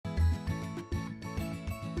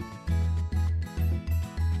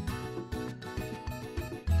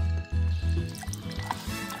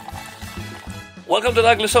Welcome to the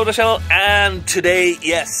Ugly Soda channel, and today,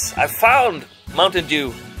 yes, I found Mountain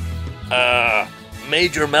Dew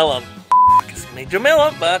Major Melon. It's Major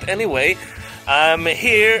Melon, but anyway, I'm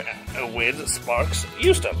here with Sparks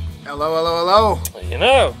Houston. Hello, hello, hello. You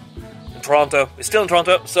know, in Toronto. We're still in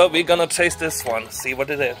Toronto, so we're gonna taste this one, see what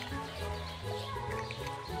it is.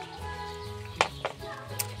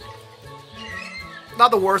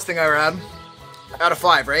 Not the worst thing I ever had. Out of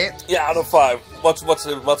 5, right? Yeah, out of 5. What's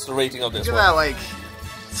the rating of this Give one? that like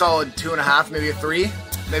solid 2.5, maybe a 3,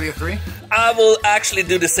 maybe a 3. I will actually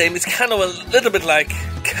do the same. It's kind of a little bit like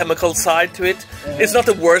chemical side to it. It's not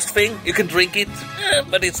the worst thing. You can drink it,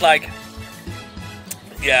 but it's like,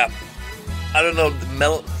 yeah, I don't know. The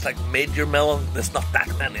melon, it's like Major Melon. There's not that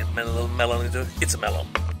many melon into it. It's a melon.